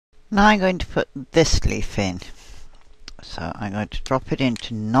Now I'm going to put this leaf in. So I'm going to drop it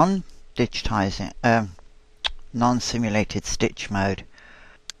into non-digitizing, non-simulated stitch mode,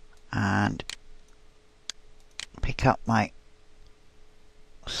 and pick up my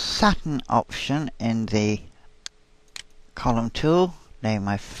satin option in the column tool, name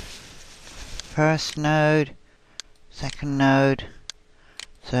my first node, second node,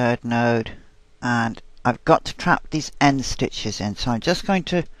 third node, and I've got to trap these end stitches in, so I'm just going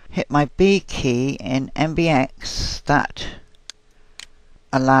to hit my B key in MBX. That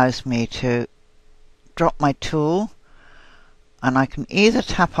allows me to drop my tool, and I can either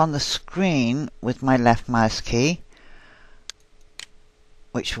tap on the screen with my left mouse key,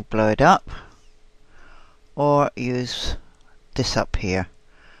 which will blow it up, or use this up here.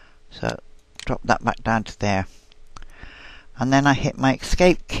 So drop that back down to there, and then I hit my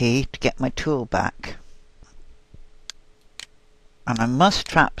escape key to get my tool back. And I must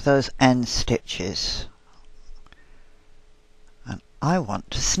trap those end stitches. And I want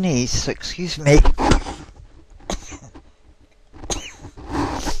to sneeze, so excuse me.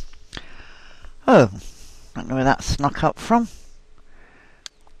 Oh, don't know where that snuck up from.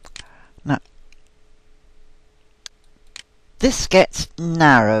 Now, this gets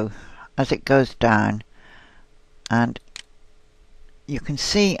narrow as it goes down, and you can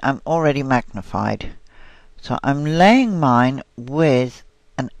see I'm already magnified. So I'm laying mine with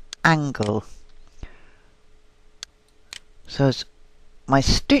an angle, so as my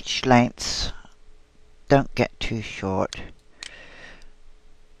stitch lengths don't get too short.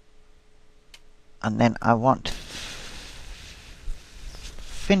 And then I want to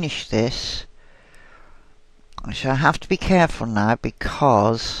finish this. So I have to be careful now,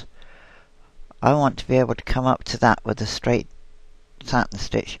 because I want to be able to come up to that with a straight satin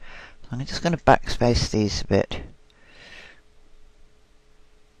stitch. I'm just going to backspace these a bit.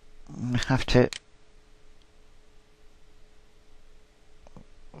 I have to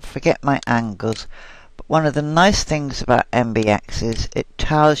forget my angles. But one of the nice things about MBX is it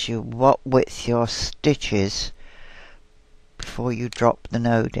tells you what width your stitch is before you drop the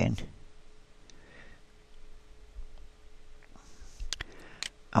node in.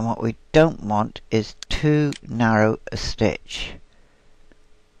 And what we don't want is too narrow a stitch.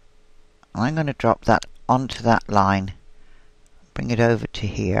 I'm going to drop that onto that line, bring it over to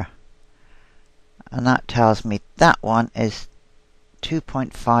here, and that tells me that one is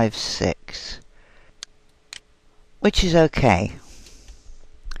 2.56, which is okay.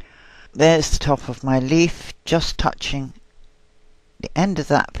 There's the top of my leaf, just touching the end of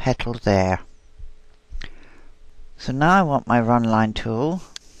that petal there. So now I want my run line tool,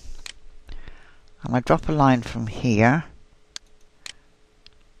 and I drop a line from here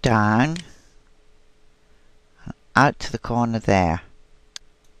down out to the corner there.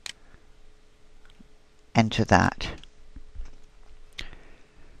 Enter that,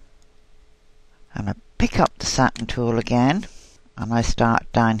 and I pick up the satin tool again, and I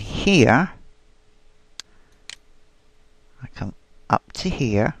start down here. I come up to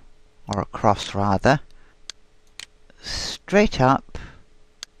here, or across rather, straight up,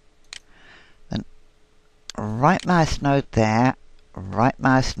 then right mouse node there, right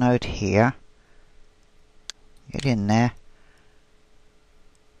mouse node here, get in there,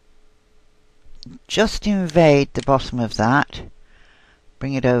 just invade the bottom of that,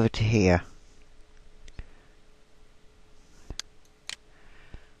 bring it over to here,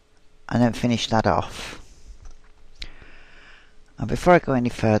 and then finish that off. And before I go any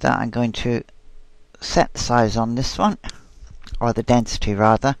further, I'm going to set the size on this one, or the density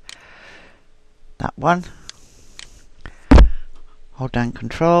rather, that one. Hold down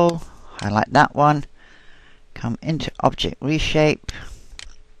Control, highlight that one, come into Object Reshape,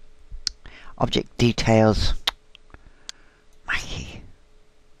 Object Details, Mikey.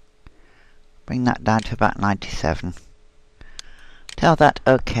 Bring that down to about 97. Tell that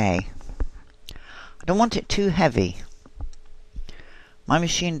OK. I don't want it too heavy. My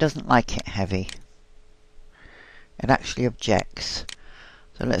machine doesn't like it heavy. It actually objects.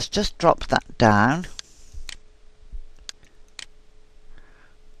 So let's just drop that down.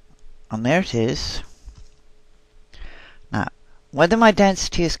 And there it is. Now, whether my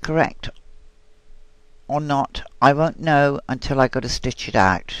density is correct or not, I won't know until I go to stitch it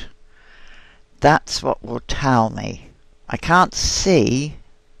out. That's what will tell me. I can't see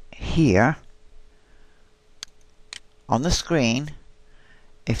here on the screen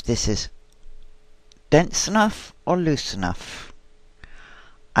if this is dense enough or loose enough.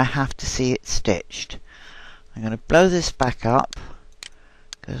 I have to see it stitched. I'm going to blow this back up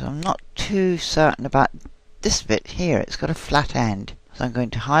because I'm not too certain about this bit here. It's got a flat end. So So I'm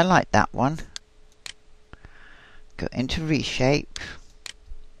going to highlight that one, go into reshape.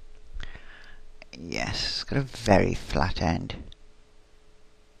 Yes, it's got a very flat end.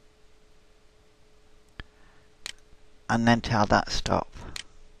 And then tell that stop.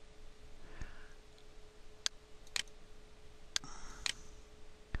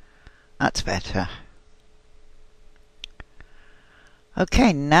 That's better.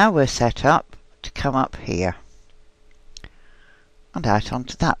 Okay, now we're set up to come up here and out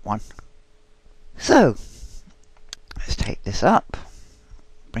onto that one. So, let's take this up,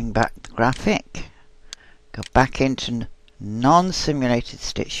 bring back the graphic, go back into non-simulated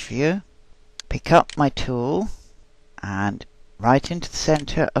stitch view, pick up my tool and right into the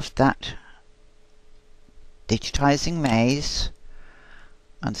center of that digitizing maze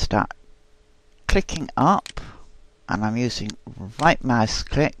and start clicking up, and I'm using right mouse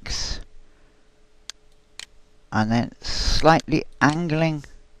clicks and then slightly angling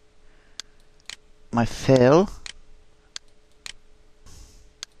my fill.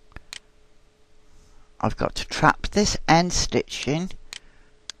 I've got to trap this end stitching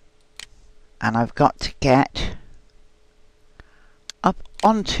and I've got to get up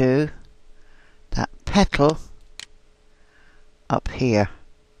onto that petal up here,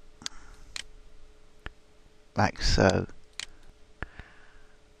 like so.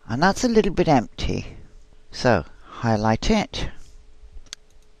 And that's a little bit empty, so highlight it,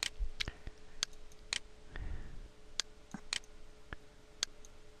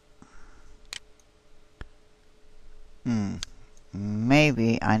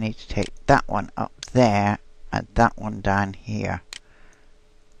 maybe I need to take that one up there and that one down here.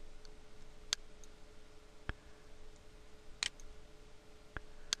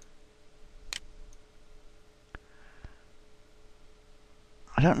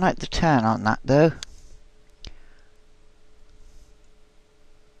 I don't like the turn on that though.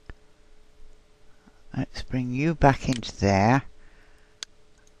 Let's bring you back into there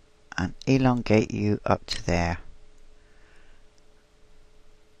and elongate you up to there.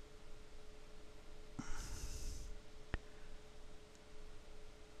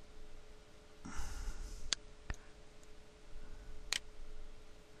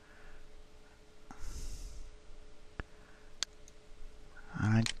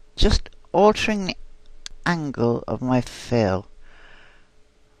 I'm just altering the angle of my fill.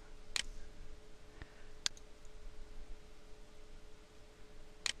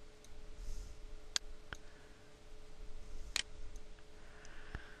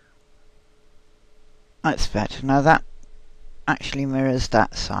 That's better. Now that actually mirrors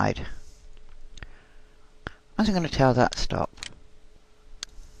that side. I'm going to tell that stop.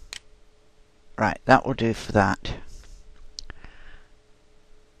 Right, that will do for that.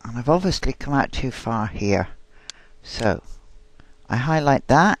 And I've obviously come out too far here. So, I highlight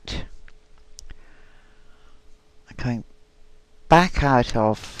that. I'm going back out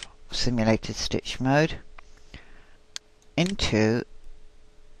of simulated stitch mode into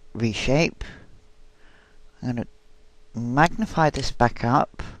reshape. I'm going to magnify this back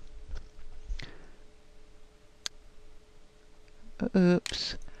up.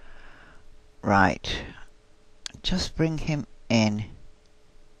 Oops. Right. Just bring him in.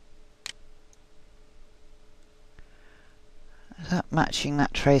 Is that matching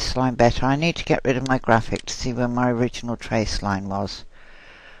that trace line better? I need to get rid of my graphic to see where my original trace line was.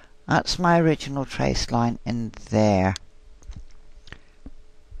 That's my original trace line in there.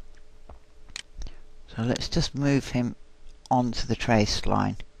 So let's just move him onto the trace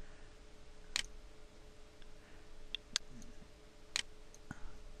line.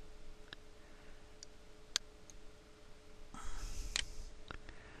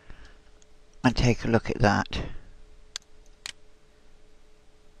 And take a look at that.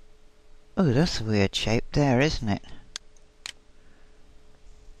 Oh, that's a weird shape there, isn't it?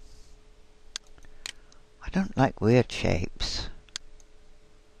 I don't like weird shapes.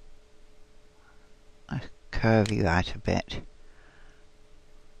 I curve you out a bit.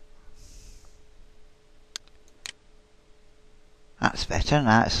 That's better.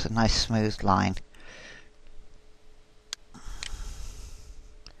 Now it's a nice smooth line.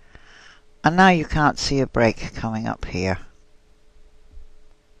 And now you can't see a break coming up here.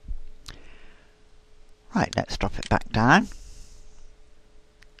 Right, let's drop it back down.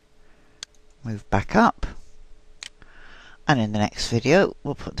 Move back up. And in the next video,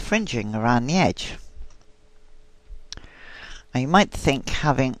 we'll put the fringing around the edge. Now you might think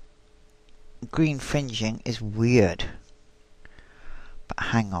having green fringing is weird. But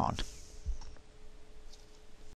hang on.